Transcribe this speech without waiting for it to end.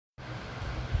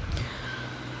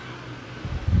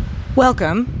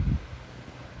Welcome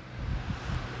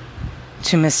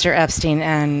to Mr. Epstein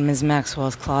and Ms.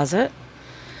 Maxwell's Closet.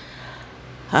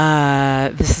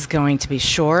 This is going to be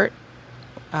short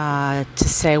to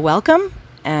say welcome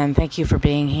and thank you for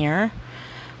being here.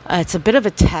 It's a bit of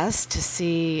a test to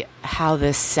see how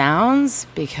this sounds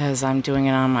because I'm doing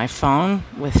it on my phone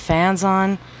with fans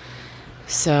on,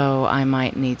 so I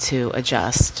might need to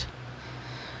adjust.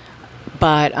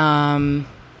 But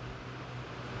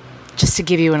just to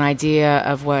give you an idea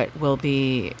of what will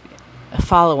be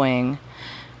following,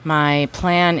 my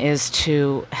plan is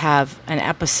to have an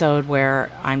episode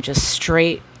where I'm just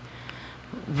straight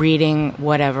reading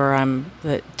whatever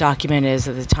the document is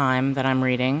at the time that I'm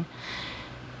reading,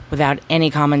 without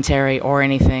any commentary or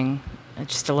anything.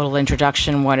 Just a little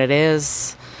introduction, what it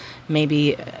is,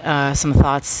 maybe some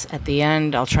thoughts at the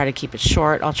end. I'll try to keep it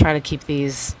short. I'll try to keep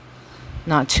these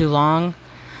not too long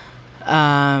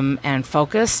and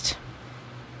focused.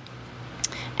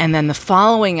 And then the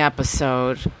following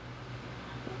episode,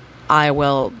 I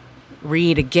will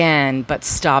read again, but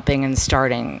stopping and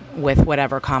starting with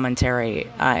whatever commentary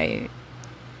I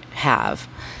have.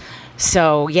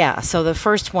 So the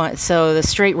first one, the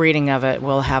straight reading of it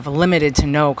will have limited to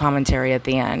no commentary at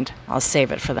the end. I'll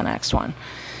save it for the next one.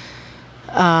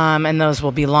 And those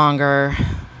will be longer.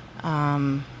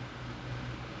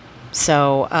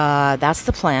 So that's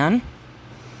the plan.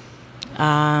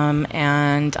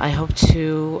 And I hope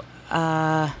to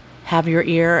have your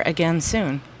ear again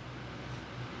soon.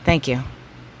 Thank you.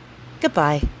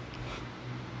 Goodbye.